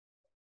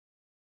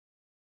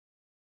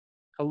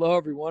Hello,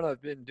 everyone.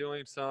 I've been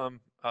doing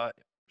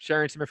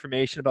sharing some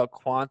information about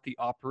Quant, the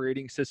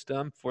operating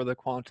system for the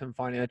quantum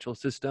financial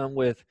system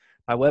with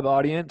my web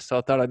audience. So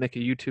I thought I'd make a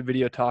YouTube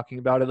video talking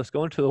about it. Let's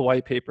go into the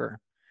white paper.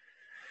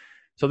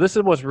 So this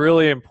is what's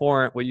really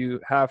important. What you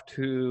have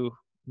to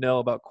know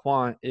about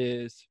Quant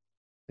is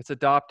it's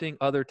adopting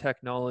other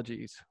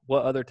technologies.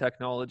 What other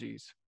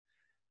technologies?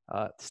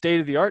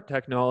 State-of-the-art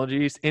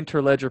technologies,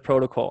 Interledger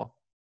protocol.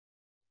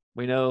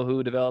 We know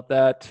who developed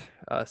that,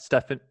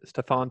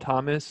 Stefan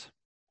Thomas,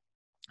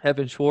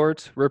 Evan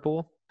Schwartz,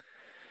 Ripple.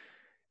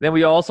 Then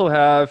we also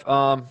have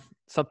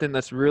something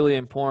that's really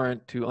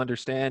important to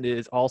understand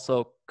is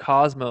also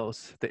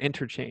Cosmos, the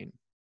Interchain.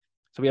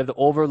 So we have the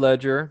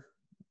Overledger,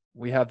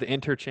 we have the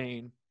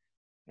Interchain,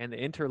 and the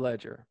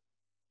Interledger,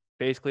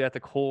 basically at the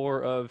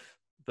core of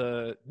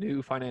the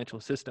new financial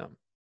system.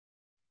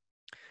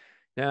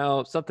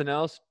 Now, something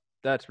else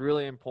that's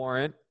really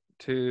important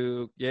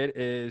to get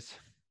is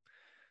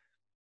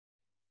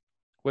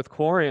with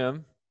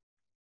Quorum,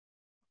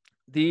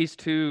 these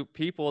two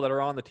people that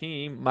are on the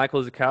team,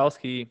 Michael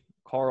Zochowski,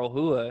 Carl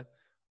Hua,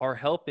 are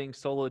helping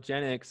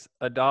Sologenics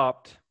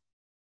adopt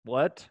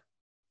what?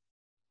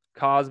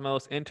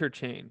 Cosmos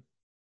Interchain,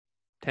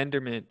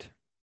 Tendermint.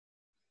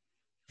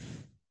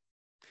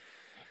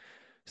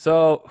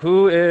 So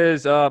who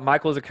is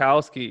Michael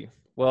Zochowski?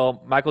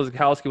 Well, Michael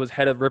Zochowski was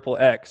head of Ripple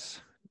X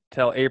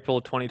till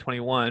April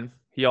 2021.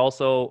 He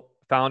also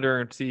founder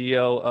and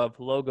CEO of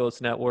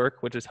Logos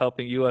Network, which is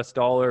helping US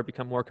dollar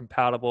become more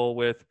compatible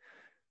with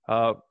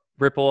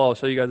Ripple. I'll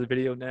show you guys a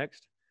video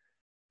next.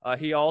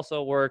 He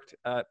also worked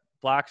at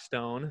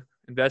Blackstone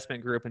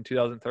Investment Group in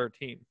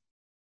 2013.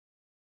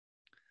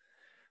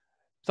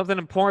 Something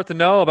important to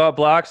know about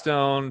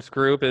Blackstone's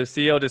group is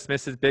CEO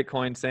dismisses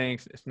Bitcoin, saying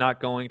it's not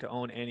going to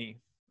own any.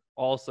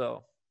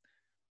 Also,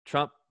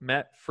 Trump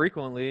met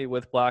frequently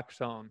with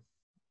Blackstone.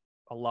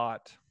 A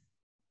lot.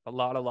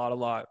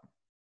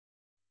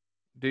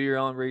 Do your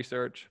own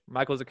research.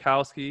 Michael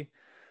Zochowski.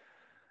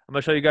 I'm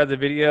going to show you guys a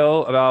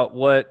video about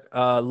what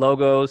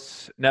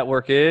Logos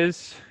Network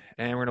is,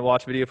 and we're going to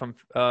watch a video from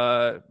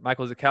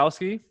Michael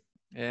Zochowski,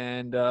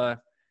 and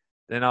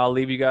then I'll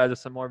leave you guys with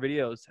some more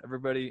videos.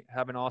 Everybody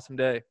have an awesome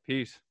day.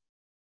 Peace.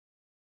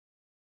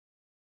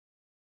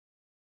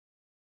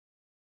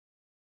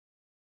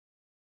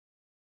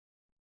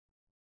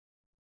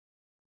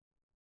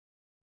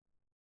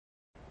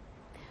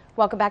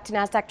 Welcome back to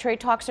NASDAQ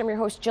Trade Talks. I'm your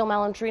host, Jill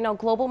Malandrino,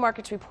 global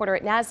markets reporter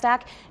at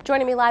NASDAQ.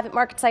 Joining me live at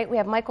MarketSite, we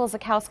have Michael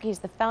Zochowski. He's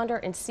the founder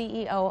and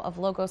CEO of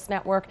Logos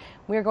Network.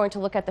 We're going to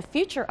look at the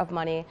future of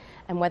money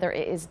and whether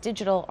it is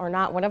digital or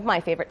not, one of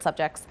my favorite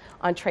subjects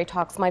on Trade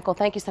Talks. Michael,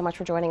 thank you so much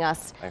for joining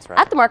us. Thanks for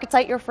having me. At the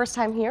MarketSite, your first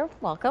time here.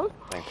 Welcome.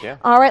 Thank you.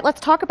 All right,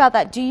 let's talk about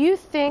that. Do you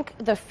think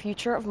the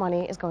future of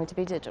money is going to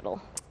be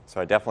digital?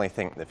 So I definitely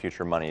think the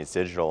future of money is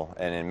digital,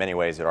 and in many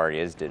ways it already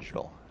is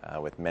digital,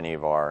 with many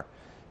of our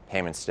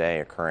payments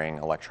today occurring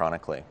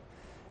electronically.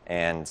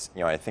 And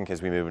I think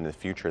as we move into the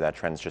future, that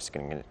trend's just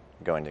going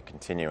to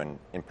continue. And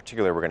in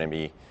particular, we're going to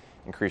be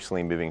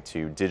increasingly moving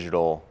to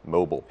digital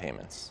mobile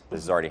payments.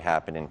 This has already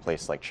happened in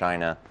places like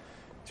China,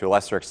 to a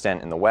lesser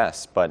extent in the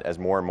West, but as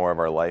more and more of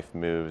our life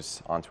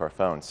moves onto our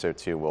phones, so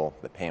too will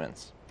the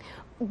payments.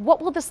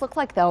 What will this look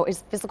like, though?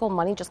 Is physical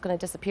money just going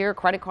to disappear?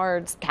 Credit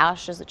cards,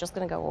 cash, is it just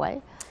going to go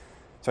away?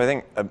 So I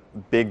think a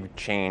big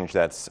change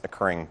that's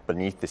occurring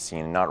beneath the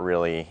scene, not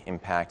really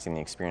impacting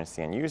the experience of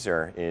the end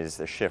user, is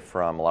the shift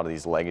from a lot of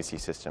these legacy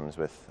systems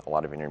with a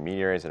lot of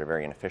intermediaries that are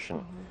very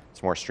inefficient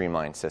to more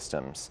streamlined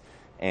systems.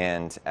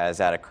 And as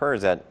that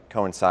occurs, that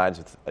coincides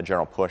with a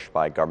general push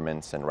by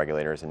governments and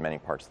regulators in many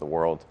parts of the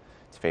world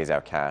to phase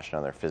out cash and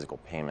other physical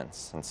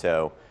payments. And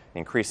so the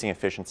increasing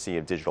efficiency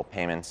of digital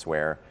payments,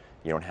 where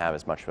you don't have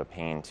as much of a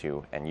pain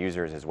to end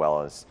users, as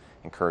well as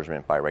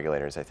encouragement by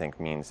regulators, I think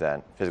means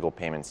that physical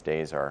payments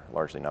days are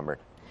largely numbered.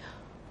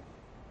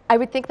 I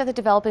would think that the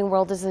developing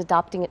world is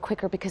adopting it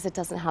quicker because it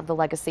doesn't have the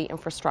legacy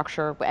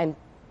infrastructure, and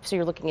so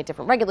you're looking at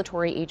different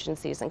regulatory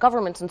agencies and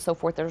governments and so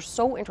forth that are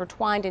so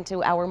intertwined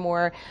into our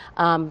more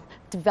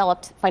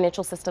developed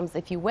financial systems,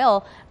 if you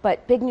will.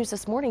 But big news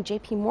this morning,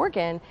 JP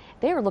Morgan,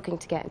 they are looking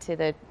to get into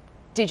the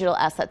digital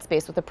asset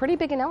space with a pretty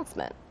big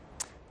announcement.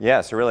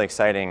 Yeah, so really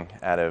exciting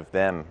out of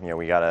them.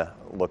 We got to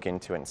look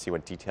into it and see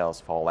what details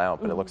fall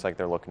out, but it looks like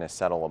they're looking to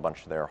settle a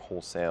bunch of their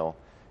wholesale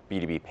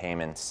B2B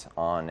payments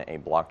on a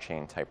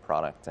blockchain type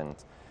product. And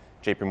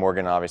JP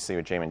Morgan, obviously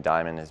with Jamie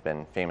Dimon, has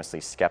been famously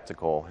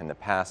skeptical in the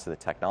past of the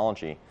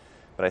technology,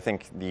 but I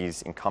think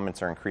these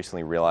incumbents are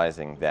increasingly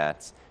realizing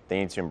that they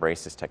need to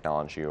embrace this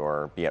technology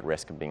or be at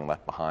risk of being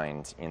left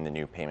behind in the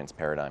new payments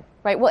paradigm.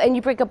 Right. Well, and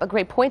you bring up a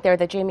great point there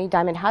that Jamie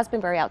Dimon has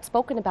been very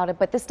outspoken about it,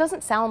 but this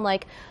doesn't sound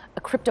like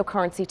a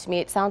cryptocurrency to me.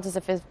 It sounds as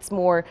if it's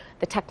more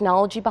the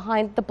technology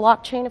behind the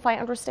blockchain, if I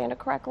understand it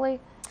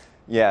correctly.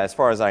 Yeah, as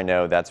far as I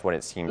know, that's what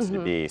it seems to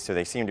be. So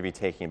they seem to be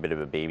taking a bit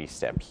of a baby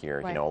step here.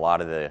 Right. A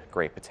lot of the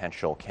great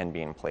potential can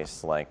be in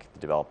places like the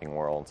developing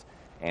world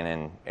and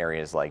in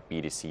areas like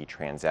B2C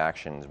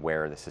transactions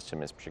where the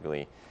system is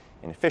particularly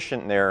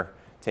inefficient. They're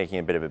taking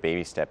a bit of a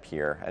baby step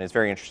here. And it's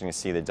very interesting to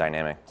see the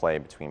dynamic play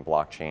between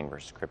blockchain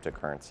versus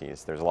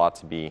cryptocurrencies. There's a lot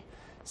to be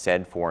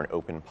said for an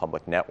open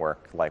public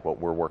network like what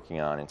we're working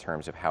on in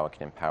terms of how it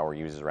can empower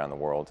users around the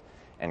world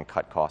and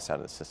cut costs out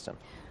of the system.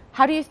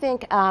 How do you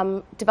think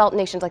developed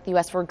nations like the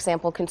US, for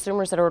example,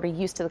 consumers that are already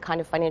used to the kind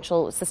of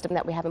financial system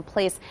that we have in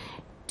place,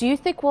 do you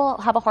think we'll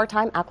have a hard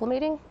time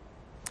acclimating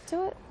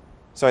to it?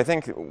 So I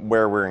think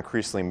where we're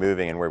increasingly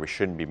moving and where we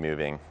shouldn't be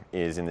moving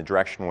is in the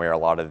direction where a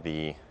lot of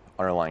the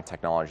underlying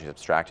technology is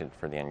abstracted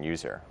for the end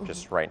user.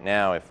 Just right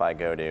now, if I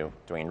go to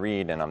Duane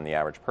Reade and I'm the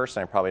average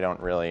person, I probably don't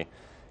really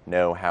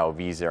know how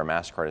Visa or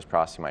MasterCard is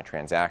processing my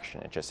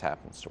transaction. It just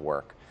happens to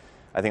work.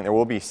 I think there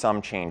will be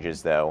some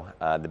changes, though.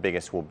 The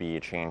biggest will be a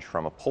change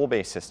from a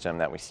pull-based system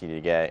that we see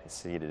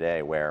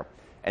today, where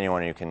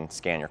anyone who can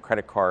scan your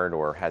credit card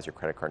or has your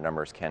credit card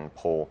numbers can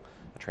pull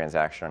a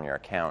transaction on your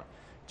account,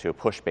 to a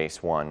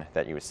push-based one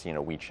that you would see in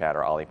a WeChat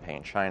or Alipay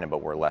in China,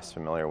 but we're less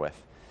familiar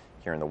with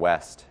here in the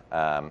West,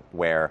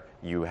 where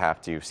you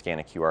have to scan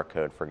a QR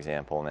code, for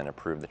example, and then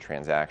approve the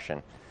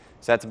transaction.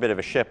 So that's a bit of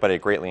a shift, but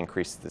it greatly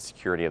increases the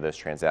security of those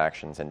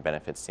transactions and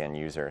benefits the end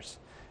users.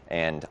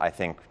 And I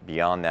think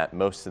beyond that,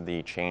 most of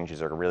the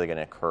changes are really going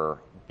to occur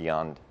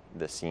beyond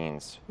the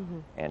scenes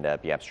and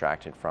be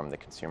abstracted from the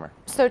consumer.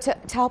 So to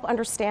help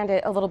understand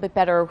it a little bit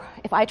better,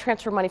 if I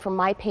transfer money from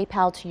my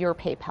PayPal to your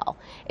PayPal,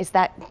 is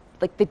that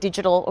like the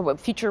digital or what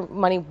future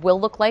money will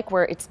look like,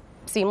 where it's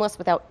seamless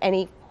without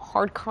any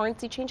hard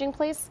currency changing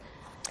place?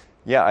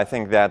 Yeah, I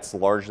think that's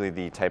largely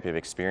the type of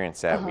experience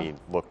that we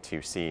look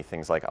to see.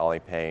 Things like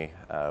Alipay,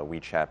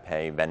 WeChat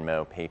Pay,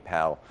 Venmo,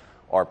 PayPal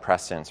are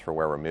precedents for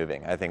where we're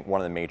moving. I think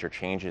one of the major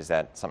changes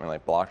that something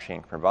like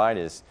blockchain can provide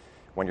is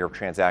when you're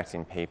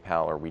transacting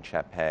PayPal or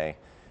WeChat Pay,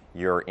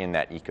 you're in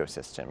that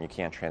ecosystem. You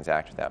can't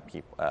transact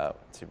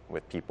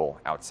with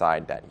people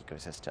outside that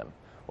ecosystem.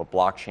 What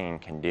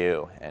blockchain can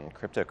do and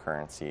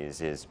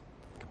cryptocurrencies is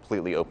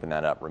completely open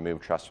that up,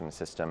 remove trust from the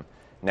system.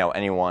 Now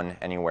anyone,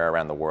 anywhere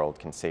around the world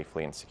can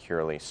safely and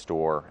securely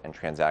store and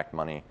transact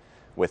money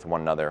with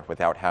one another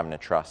without having to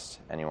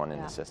trust anyone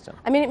in the system.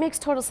 I mean, it makes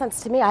total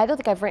sense to me. I don't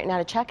think I've written out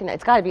a check, and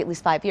it's got to be at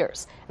least 5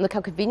 years. And look how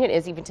convenient it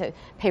is even to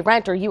pay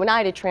rent, or you and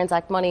I to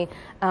transact money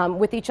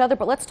with each other.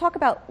 But let's talk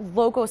about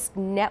Logos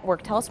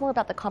Network. Tell us more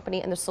about the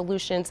company and the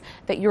solutions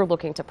that you're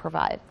looking to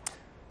provide.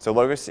 So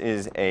Logos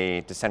is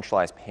a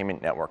decentralized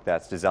payment network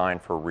that's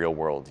designed for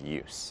real-world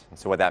use. And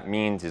so what that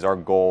means is our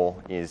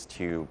goal is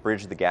to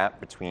bridge the gap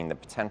between the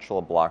potential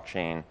of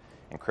blockchain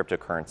and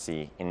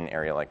cryptocurrency in an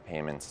area like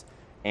payments,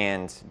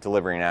 and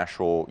delivering an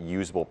actual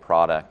usable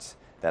product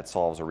that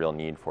solves a real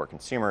need for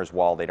consumers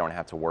while they don't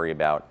have to worry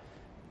about,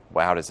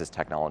 well, how does this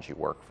technology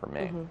work for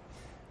me?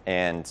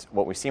 And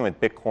what we've seen with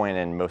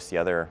Bitcoin and most of the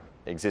other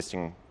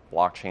existing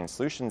blockchain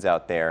solutions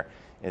out there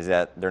is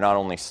that they're not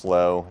only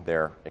slow,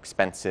 they're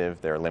expensive,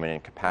 they're limited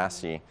in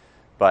capacity,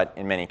 but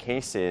in many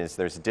cases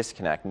there's a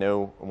disconnect.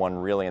 No one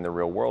really in the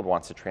real world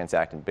wants to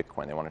transact in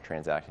Bitcoin. They want to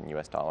transact in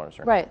US dollars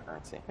or another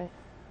currency.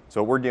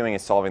 So what we're doing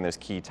is solving those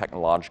key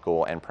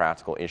technological and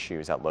practical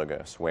issues at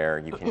Logos, where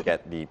you can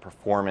get the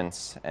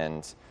performance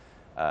and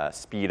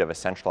speed of a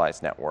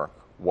centralized network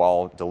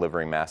while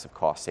delivering massive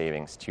cost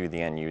savings to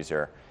the end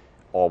user,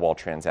 all while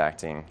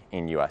transacting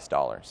in US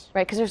dollars.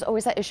 Right, because there's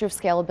always that issue of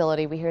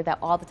scalability. We hear that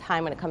all the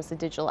time when it comes to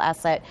digital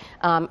asset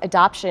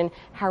adoption.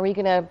 How are we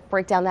going to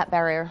break down that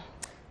barrier?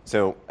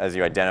 So as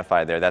you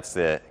identified there, that's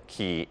the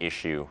key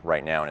issue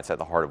right now, and it's at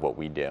the heart of what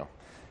we do.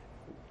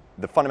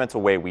 The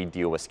fundamental way we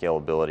deal with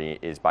scalability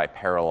is by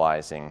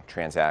parallelizing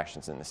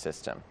transactions in the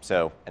system.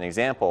 So an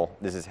example,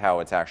 this is how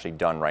it's actually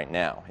done right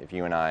now. If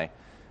you and I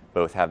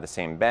both have the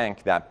same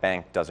bank, that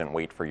bank doesn't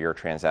wait for your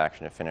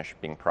transaction to finish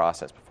being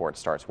processed before it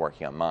starts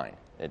working on mine.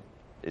 It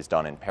is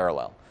done in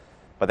parallel.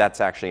 But that's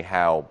actually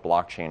how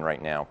blockchain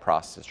right now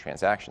processes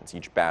transactions.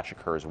 Each batch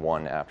occurs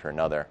one after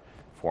another,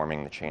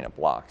 forming the chain of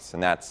blocks.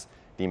 And that's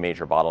the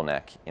major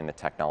bottleneck in the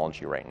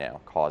technology right now,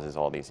 causes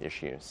all these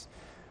issues.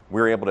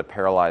 We're able to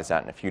parallelize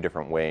that in a few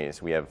different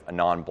ways. We have a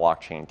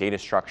non-blockchain data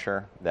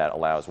structure that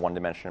allows one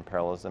dimension of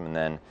parallelism, and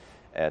then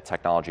a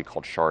technology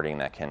called sharding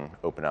that can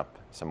open up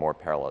some more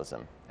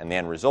parallelism. And the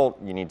end result,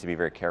 you need to be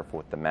very careful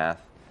with the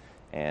math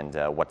and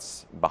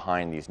what's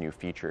behind these new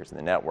features in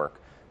the network.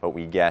 But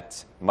we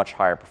get much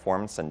higher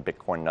performance than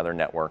Bitcoin and other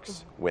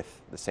networks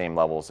with the same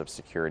levels of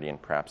security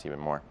and perhaps even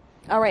more.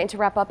 All right, and to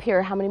wrap up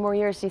here, how many more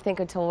years do you think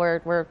until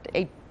we're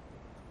a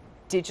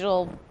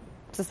digital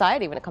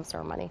society when it comes to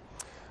our money?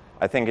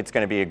 I think it's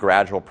going to be a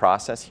gradual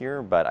process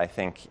here, but I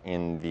think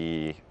in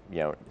the,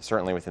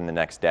 certainly within the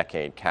next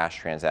decade, cash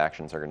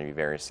transactions are going to be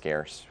very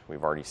scarce.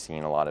 We've already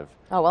seen a lot of...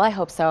 Oh, well, I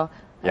hope so.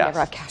 Yes. I never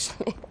have cash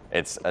on me.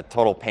 It's a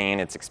total pain.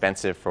 It's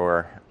expensive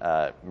for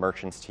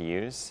merchants to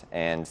use,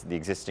 and the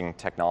existing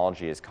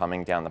technology is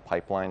coming down the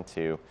pipeline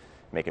to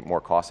make it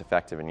more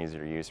cost-effective and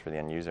easier to use for the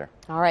end user.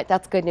 All right,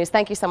 that's good news.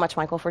 Thank you so much,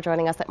 Michael, for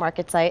joining us at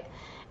MarketSite.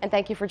 And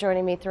thank you for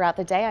joining me throughout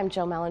the day. I'm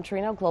Jill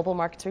Malantrino, Global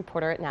Markets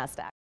Reporter at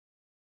NASDAQ.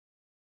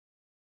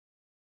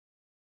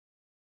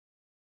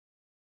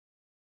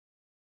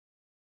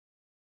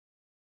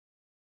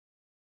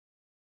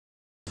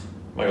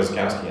 Michael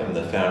Zochowski. I'm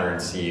the founder and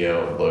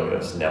CEO of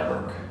Logos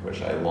Network,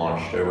 which I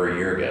launched over a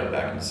year ago,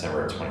 back in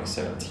December of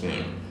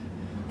 2017.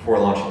 Before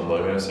launching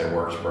Logos, I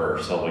worked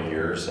for several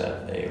years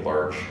at a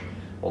large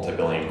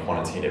multi-billion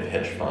quantitative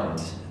hedge fund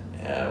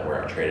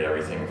where I traded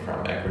everything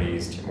from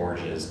equities to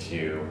mortgages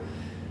to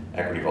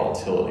equity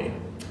volatility.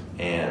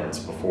 And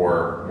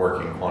before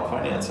working in quant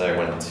finance, I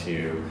went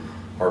to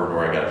Harvard,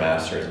 where I got a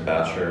master's and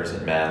bachelor's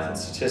in math and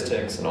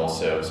statistics, and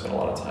also spent a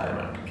lot of time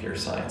on computer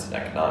science and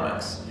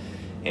economics.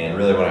 And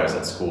really when I was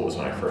at school was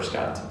when I first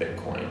got into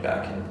Bitcoin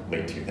back in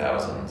late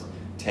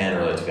 2010,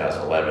 early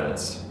 2011.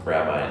 It's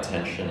grabbed my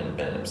attention and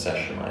been an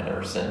obsession of mine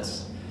ever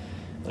since.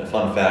 And a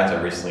fun fact,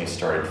 I recently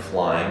started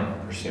flying,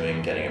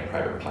 pursuing getting a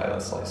private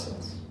pilot's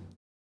license.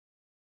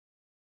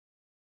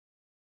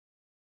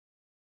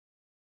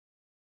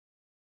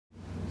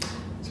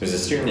 So as a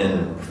student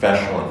in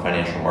professional and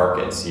financial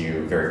markets,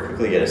 you very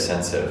quickly get a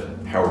sense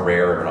of how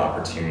rare of an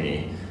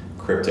opportunity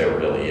crypto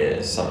really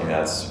is, something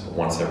that's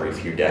once every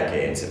few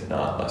decades, if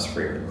not less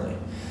frequently.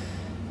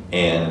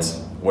 And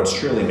what's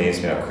truly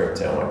amazed me about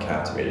crypto and what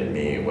captivated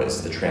me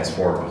was the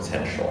transformative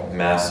potential,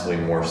 massively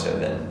more so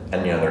than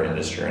any other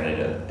industry or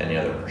any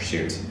other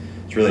pursuit.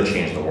 It's really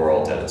changed the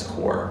world at its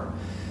core.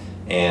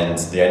 And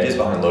the ideas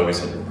behind Logos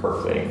had been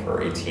percolating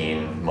for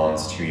 18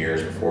 months, 2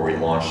 years before we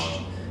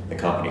launched the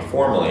company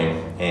formally,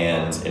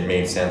 and it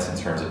made sense in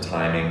terms of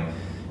timing,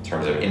 in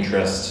terms of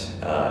interest,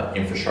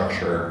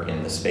 infrastructure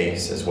in the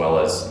space, as well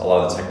as a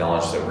lot of the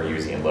technologies that we're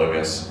using in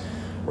Logos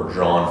were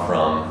drawn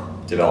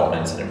from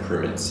developments and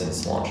improvements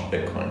since the launch of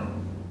Bitcoin.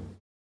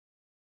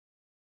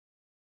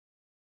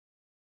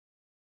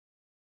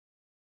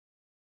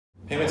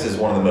 Payments is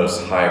one of the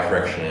most high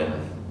friction,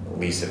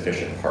 least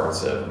efficient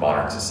parts of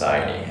modern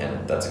society,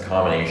 and that's a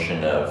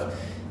combination of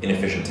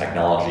inefficient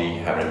technology,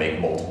 having to make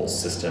multiple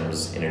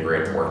systems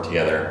integrate and work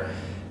together,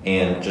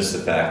 and just the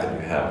fact that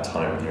you have a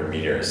ton of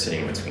intermediaries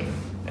sitting in between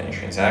any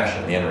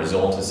transaction. The end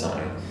result is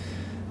something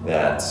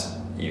that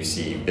you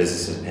see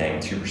businesses paying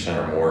 2%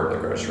 or more of their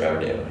gross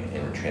revenue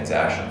in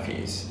transaction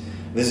fees.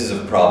 This is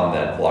a problem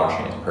that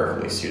blockchain is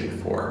perfectly suited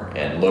for,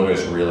 and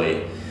Logos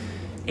really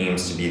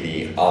aims to be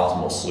the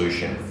optimal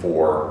solution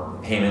for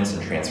payments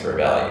and transfer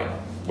value,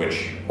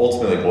 which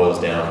ultimately boils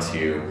down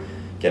to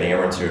getting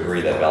everyone to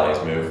agree that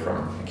values move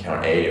from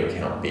account A to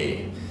account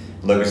B.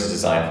 Logos is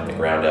designed from the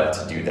ground up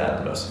to do that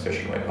in the most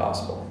efficient way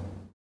possible.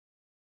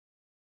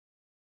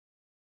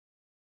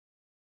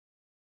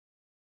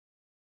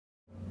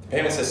 The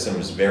payment system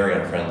is very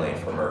unfriendly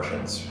for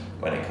merchants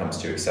when it comes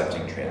to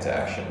accepting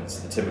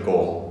transactions. The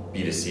typical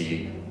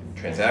B2C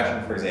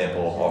transaction, for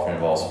example, often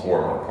involves 4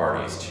 or more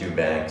parties, 2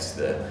 banks,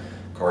 the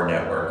card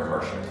network, a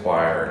merchant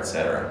acquirer,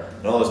 etc.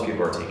 And all those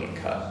people are taking a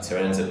cut, so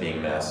it ends up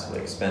being massively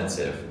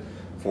expensive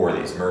for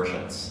these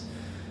merchants.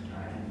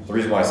 The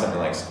reason why something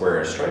like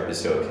Square or Stripe is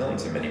so appealing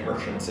to many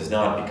merchants is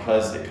not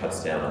because it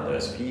cuts down on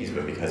those fees,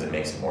 but because it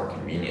makes it more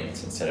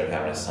convenient. Instead of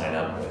having to sign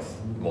up with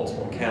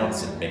multiple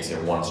accounts, it makes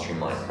it one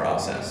streamlined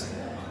process.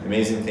 The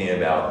amazing thing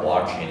about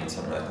blockchain and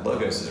something like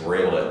Logos is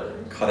we're able to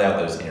cut out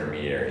those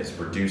intermediaries,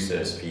 reduce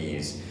those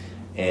fees,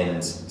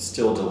 and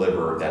still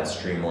deliver that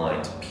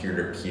streamlined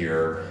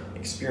peer-to-peer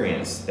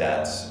experience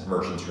that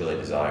merchants really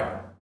desire.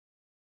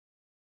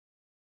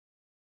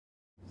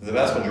 The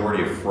vast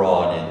majority of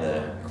fraud in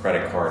the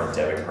credit card and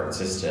debit card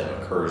system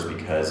occurs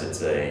because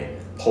it's a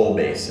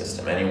pull-based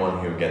system. Anyone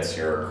who gets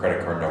your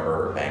credit card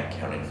number or bank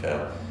account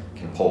info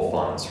can pull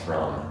funds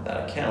from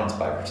that account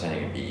by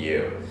pretending to be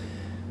you.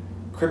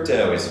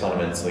 Crypto is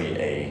fundamentally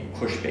a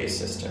push-based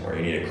system where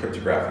you need a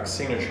cryptographic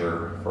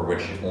signature for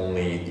which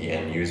only the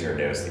end user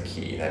knows the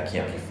key. That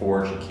can't be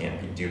forged, it can't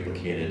be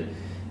duplicated,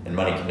 and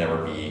money can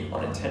never be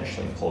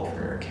unintentionally pulled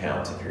from your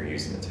account if you're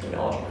using the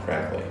technology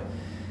correctly.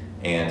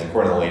 And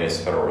according to the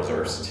latest Federal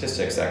Reserve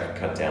statistics, that could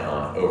cut down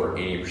on over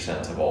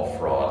 80% of all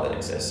fraud that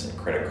exists in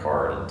credit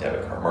card and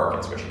debit card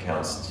markets, which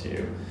accounts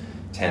to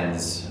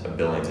tens of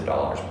billions of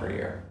dollars per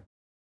year.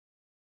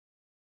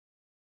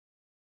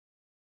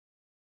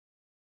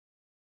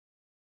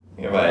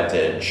 If I had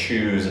to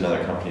choose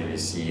another company to be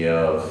CEO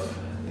of,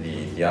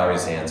 the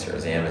obvious answer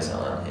is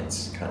Amazon.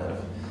 It's kind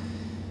of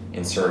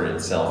inserted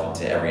itself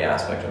into every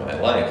aspect of my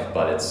life,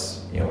 but it's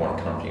one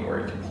company where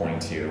you can point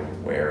to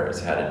where it's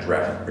had a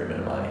direct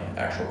improvement in my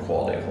actual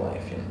quality of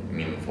life in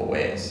meaningful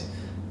ways.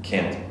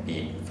 Can't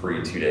beat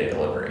free 2-day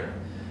delivery.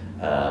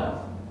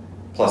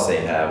 Plus they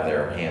have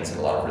their hands in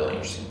a lot of really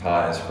interesting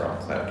pies, from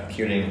cloud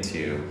computing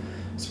to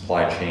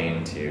supply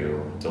chain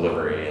to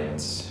delivery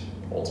and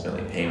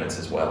ultimately payments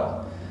as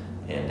well.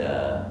 And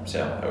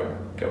so I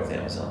would go with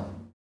Amazon.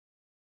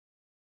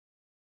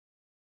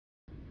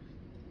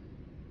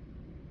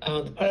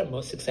 The part I'm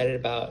most excited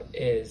about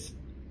is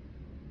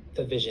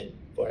the vision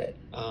for it.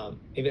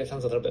 Maybe that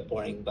sounds a little bit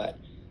boring, but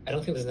I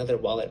don't think there's another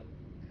wallet,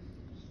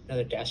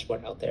 another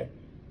dashboard out there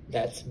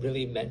that's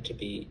really meant to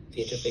be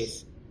the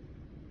interface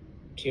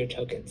to your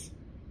tokens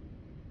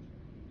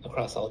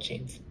across all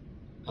chains.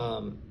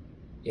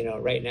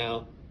 Right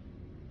now,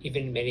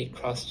 even many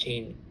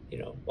cross-chain,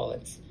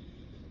 wallets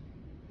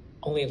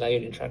only allow you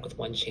to interact with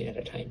one chain at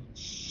a time.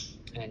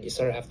 And you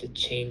sort of have to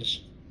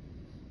change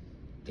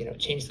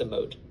change the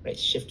mode, right?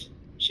 Shift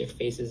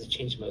phases,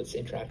 change modes to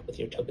interact with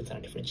your tokens on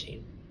a different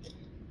chain.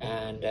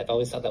 And I've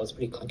always thought that was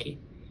pretty clunky.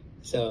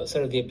 So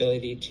sort of the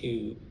ability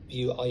to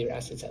view all your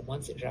assets at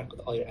once, interact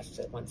with all your assets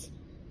at once,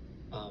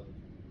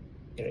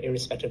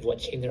 irrespective of what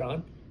chain they're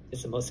on,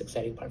 is the most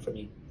exciting part for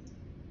me.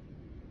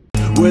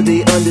 Where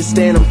they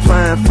understand I'm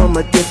flying from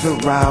a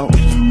different route.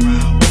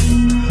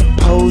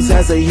 Pose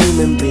as a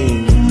human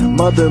being.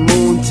 Mother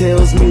Moon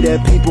tells me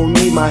that people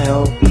need my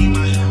help.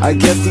 I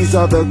guess these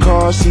are the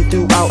cards she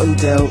threw out and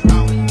dealt.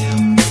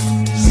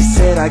 She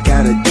said I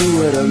gotta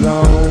do it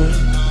alone.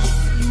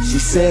 She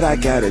said I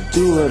gotta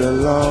do it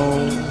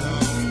alone.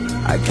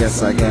 I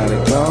guess I gotta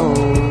go.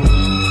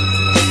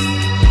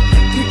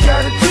 You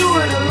gotta do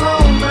it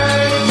alone,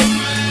 man.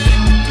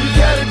 You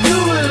gotta do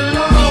it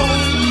alone.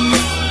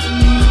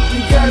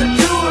 You gotta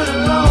do it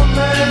alone,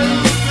 man.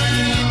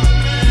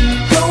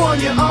 Go on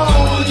your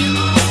own.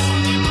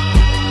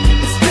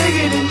 It's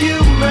bigger than you,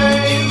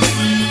 man.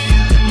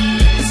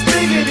 It's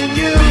bigger than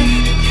you.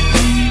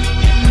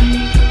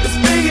 It's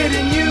bigger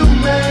than you,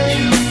 man.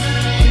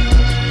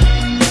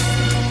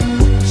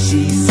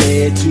 She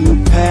said to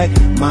pack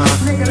my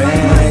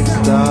bags,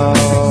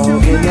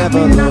 dog, and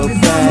never look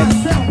back.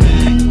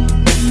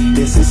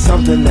 This is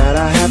something that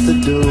I have to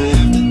do.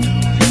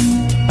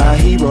 A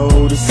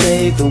hero to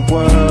save the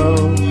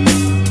world.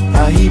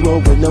 A hero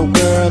with no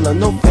girl or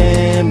no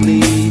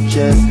family.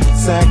 Just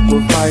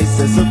sacrifice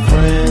as a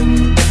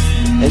friend.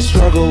 And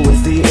struggle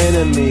is the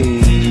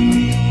enemy.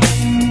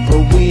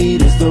 But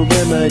weed is the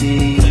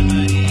remedy.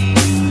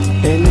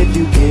 And if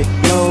you get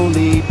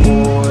lonely,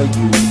 boy,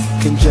 you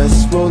can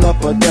just roll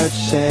up a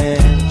Dutch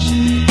and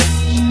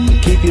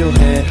keep your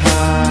head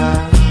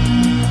high.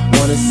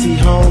 Wanna see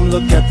home,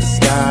 look at the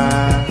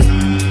sky.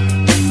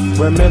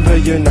 Remember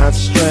you're not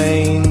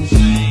strange,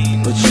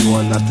 but you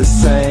are not the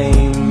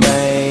same,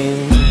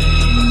 man.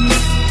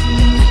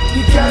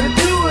 You gotta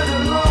do it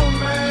alone,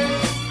 man.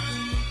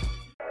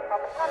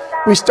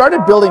 We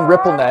started building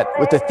RippleNet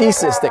with the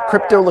thesis that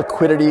crypto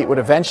liquidity would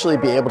eventually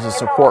be able to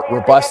support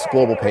robust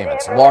global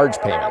payments, large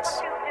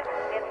payments.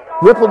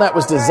 RippleNet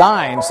was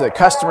designed so that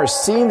customers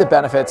seeing the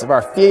benefits of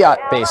our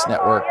fiat-based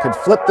network could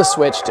flip the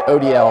switch to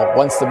ODL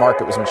once the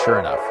market was mature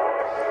enough.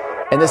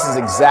 And this is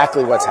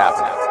exactly what's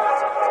happening.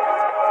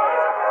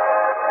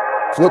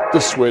 Flip the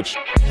switch.